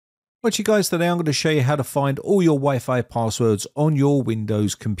Right, you guys, today I'm going to show you how to find all your Wi-Fi passwords on your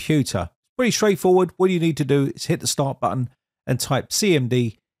Windows computer. Pretty straightforward. What you need to do is hit the start button and type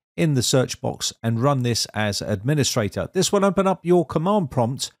CMD in the search box and run this as administrator. This will open up your command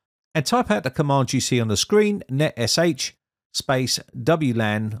prompt and type out the command you see on the screen: netsh space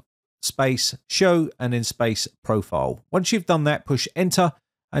wlan space show and then space profile. Once you've done that, push enter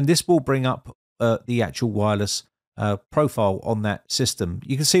and this will bring up the actual wireless profile on that system.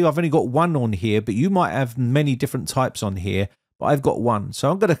 You can see I've only got one on here, but you might have many different types on here, but I've got one. So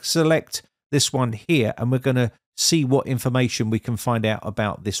I'm going to select this one here and we're going to see what information we can find out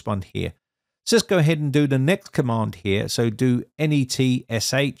about this one here. So let's go ahead and do the next command here. So do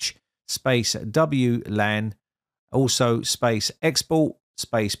netsh space wlan also space export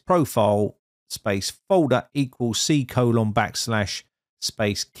space profile space folder equals c:\/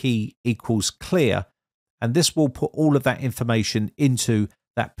 space key equals clear. And this will put all of that information into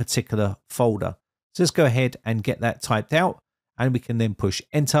that particular folder. So let's go ahead and get that typed out and we can then push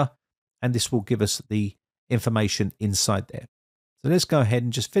enter and this will give us the information inside there. So let's go ahead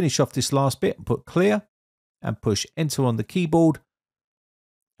and just finish off this last bit and put clear and push enter on the keyboard.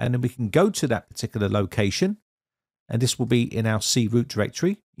 And then we can go to that particular location and this will be in our C root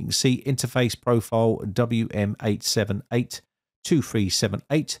directory. You can see interface profile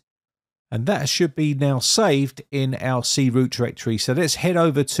WM8782378. And that should be now saved in our C root directory. So let's head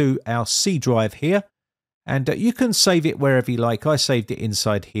over to our C drive here. And you can save it wherever you like. I saved it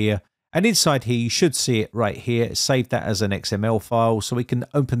inside here. And inside here, you should see it right here. Save that as an XML file. So we can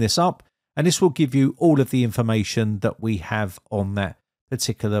open this up. And this will give you all of the information that we have on that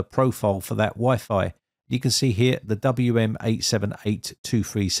particular profile for that Wi-Fi. You can see here the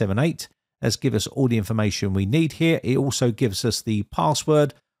WM8782378 has given us all the information we need here. It also gives us the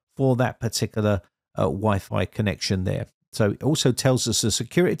password for that particular Wi-Fi connection there. So it also tells us the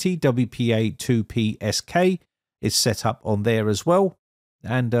security WPA2PSK is set up on there as well.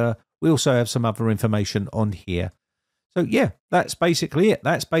 And we also have some other information on here. So yeah, that's basically it.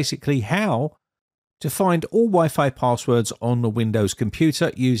 That's basically how to find all Wi-Fi passwords on the Windows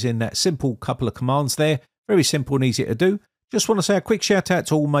computer using that simple couple of commands there. Very simple and easy to do. Just want to say a quick shout out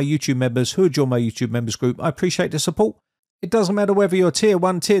to all my YouTube members who join my YouTube members group. I appreciate the support. It doesn't matter whether you're tier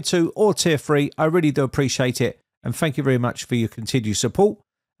 1, tier 2 or tier 3. I really do appreciate it. And thank you very much for your continued support.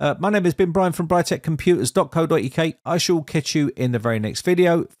 My name has been Brian from briteccomputers.co.uk. I shall catch you in the very next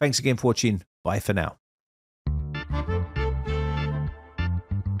video. Thanks again for watching. Bye for now.